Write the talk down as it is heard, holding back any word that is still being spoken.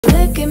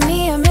Look at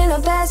me, I'm in a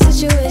bad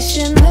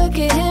situation. Look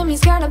at him,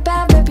 he's got a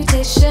bad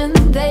reputation.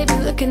 They be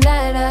looking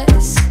at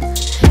us,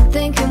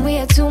 thinking we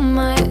are too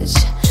much.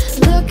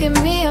 Look at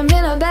me, I'm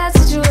in a bad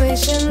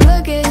situation.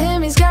 Look at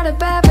him, he's got a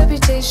bad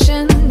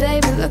reputation. They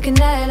be looking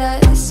at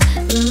us.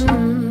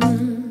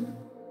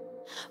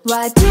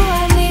 Why do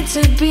I need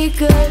to be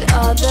good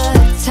all the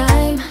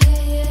time?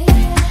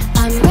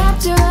 I'm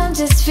wrapped around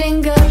his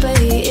finger, but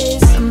he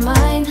is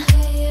mine.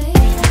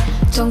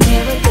 Don't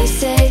care what they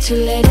say, too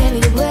late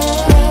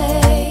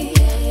anyway.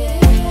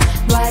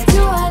 Why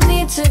do I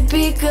need to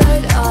be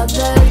good all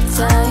the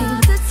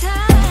time?